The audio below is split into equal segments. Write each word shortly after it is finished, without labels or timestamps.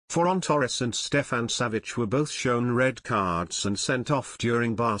Ferran Torres and Stefan Savic were both shown red cards and sent off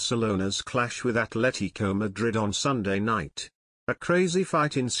during Barcelona's clash with Atletico Madrid on Sunday night. A crazy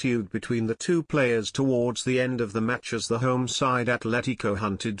fight ensued between the two players towards the end of the match as the home side Atletico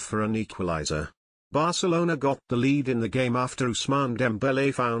hunted for an equalizer. Barcelona got the lead in the game after Ousmane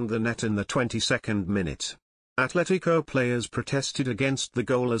Dembélé found the net in the 22nd minute. Atletico players protested against the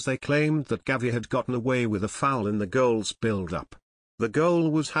goal as they claimed that Gavi had gotten away with a foul in the goal's build-up. The goal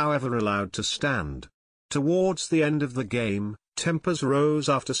was however allowed to stand. Towards the end of the game, tempers rose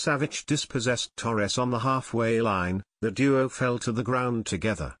after Savic dispossessed Torres on the halfway line. The duo fell to the ground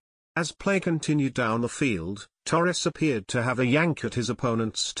together. As play continued down the field, Torres appeared to have a yank at his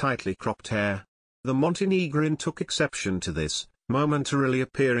opponent's tightly cropped hair. The Montenegrin took exception to this, momentarily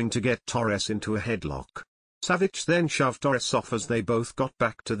appearing to get Torres into a headlock. Savic then shoved Torres off as they both got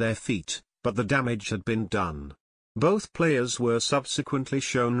back to their feet, but the damage had been done. Both players were subsequently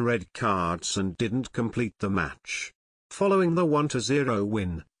shown red cards and didn't complete the match. Following the 1-0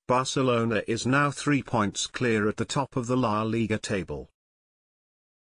 win, Barcelona is now 3 points clear at the top of the La Liga table.